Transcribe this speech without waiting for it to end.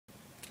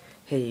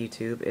Hey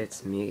YouTube,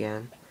 it's me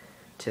again.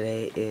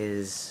 Today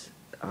is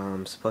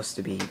supposed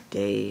to be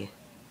day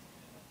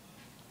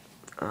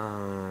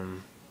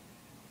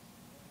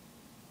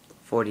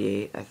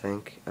 48, I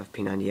think, of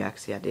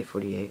P90X. Yeah, day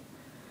 48.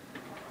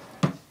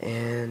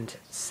 And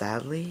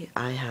sadly,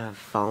 I have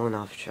fallen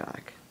off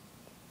track.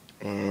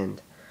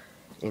 And,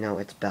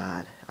 it's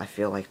bad. I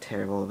feel like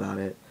terrible about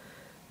it.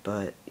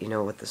 But,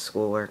 with the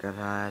schoolwork I've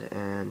had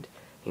and,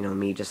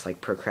 me just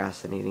like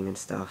procrastinating and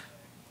stuff,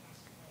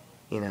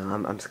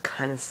 I'm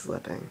kind of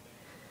slipping.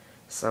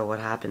 So what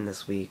happened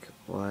this week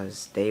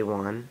was day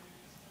one,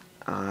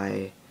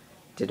 I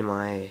did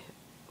my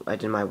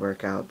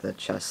workout, the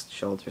chest,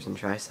 shoulders, and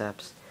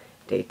triceps.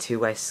 Day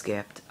two, I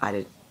skipped.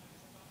 I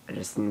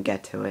just didn't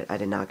get to it. I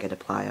did not get a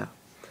plyo.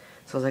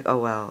 So I was like, oh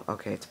well,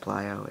 okay, it's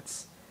plyo.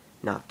 It's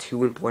not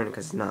too important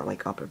because it's not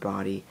like upper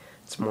body.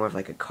 It's more of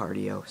like a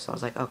cardio. So I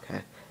was like,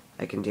 okay,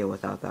 I can deal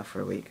without that for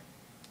a week.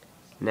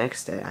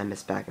 Next day, I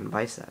missed back and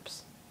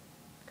biceps.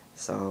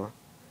 So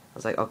I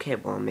was like, okay,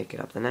 well, I'll make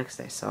it up the next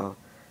day. So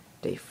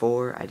day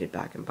 4, I did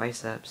back and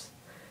biceps,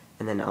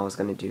 and then I was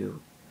going to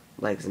do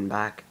legs and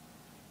back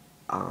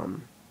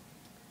the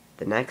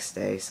next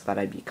day so that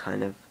I'd be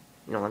kind of,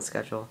 on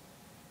schedule.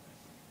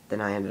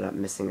 Then I ended up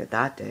missing it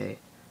that day,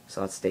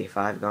 so that's day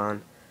 5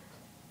 gone.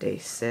 Day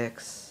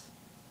 6,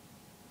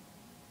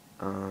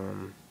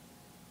 I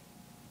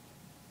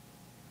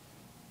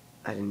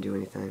didn't do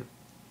anything.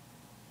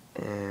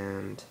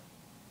 And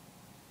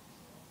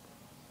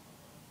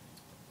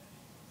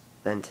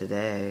then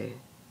today,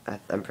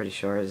 I'm pretty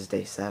sure it is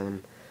day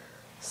 7,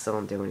 still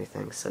don't do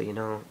anything. So,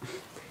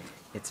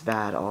 it's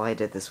bad. All I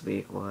did this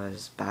week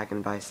was back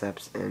and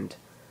biceps and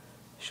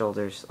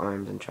shoulders,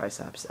 arms, and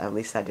triceps. At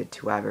least I did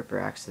 2 ab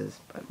rexes,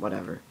 but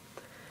whatever.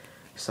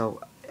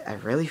 So, I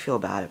really feel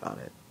bad about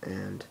it.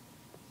 And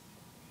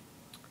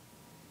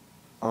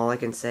all I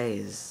can say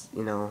is,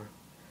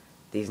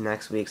 these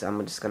next weeks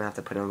I'm just going to have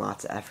to put in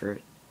lots of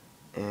effort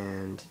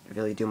and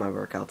really do my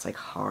workouts like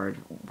hard,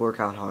 work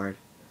out hard.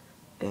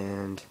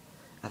 And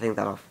I think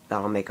that'll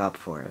make up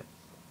for it.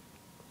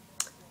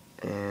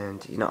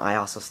 And, I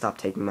also stopped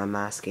taking my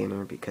mass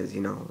gainer because, I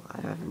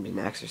haven't been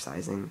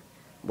exercising.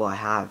 Well, I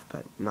have,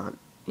 but not,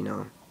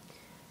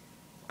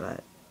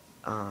 but,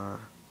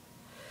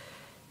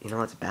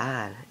 it's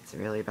bad. It's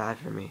really bad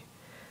for me.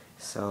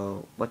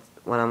 So, what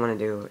I'm going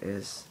to do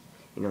is,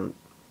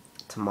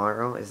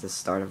 tomorrow is the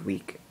start of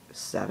week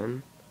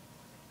 7.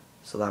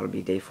 So that'll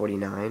be day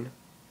 49.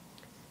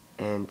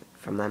 And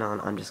from then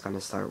on, I'm just going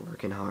to start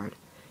working hard.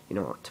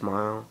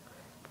 Tomorrow,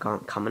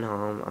 coming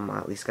home, I'm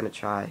at least going to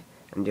try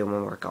and do my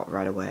workout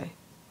right away.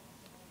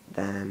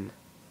 Then,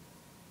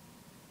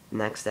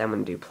 next day I'm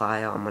going to do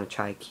plyo. I'm going to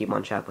try to keep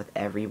on track with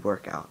every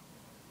workout.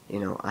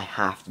 I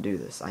have to do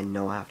this. I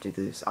know I have to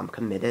do this. I'm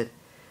committed,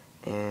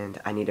 and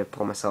I need to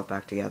pull myself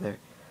back together.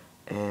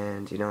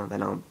 And,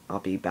 then I'll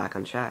be back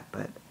on track.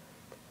 But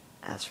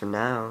as for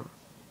now,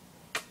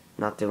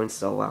 not doing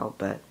so well,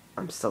 but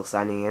I'm still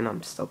signing in.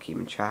 I'm still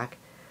keeping track.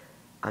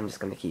 I'm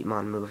just going to keep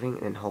on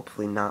moving and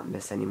hopefully not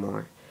miss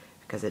anymore,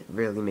 because it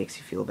really makes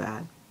you feel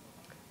bad.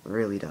 It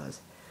really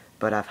does.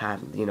 But I've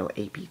had,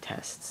 AP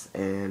tests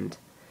and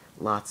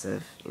lots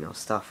of,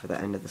 stuff for the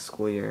end of the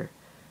school year.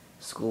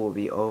 School will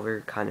be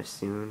over kind of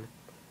soon,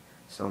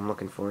 so I'm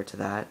looking forward to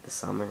that this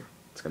summer.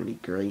 It's going to be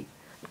great.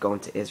 I'm going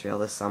to Israel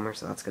this summer,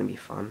 so that's going to be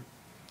fun.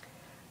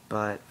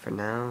 But for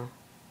now,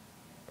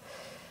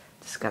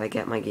 just got to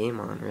get my game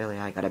on, really.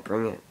 I got to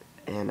bring it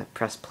and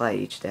press play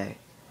each day.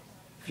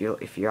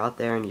 If you're out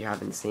there and you're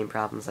having the same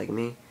problems like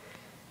me,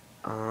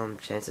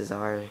 chances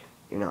are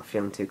you're not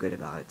feeling too good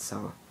about it.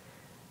 So,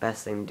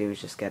 best thing to do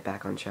is just get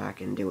back on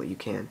track and do what you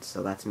can.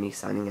 So that's me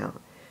signing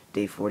out.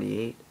 Day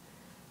 48.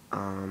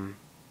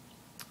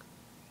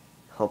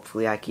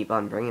 Hopefully I keep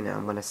on bringing it.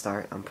 I'm gonna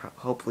start.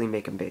 Hopefully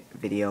make a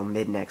video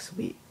mid next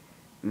week,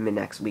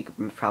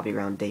 probably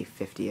around day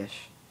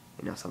 50ish.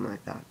 Something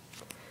like that.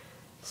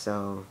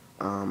 So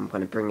I'm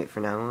gonna bring it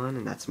for now on,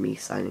 and that's me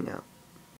signing out.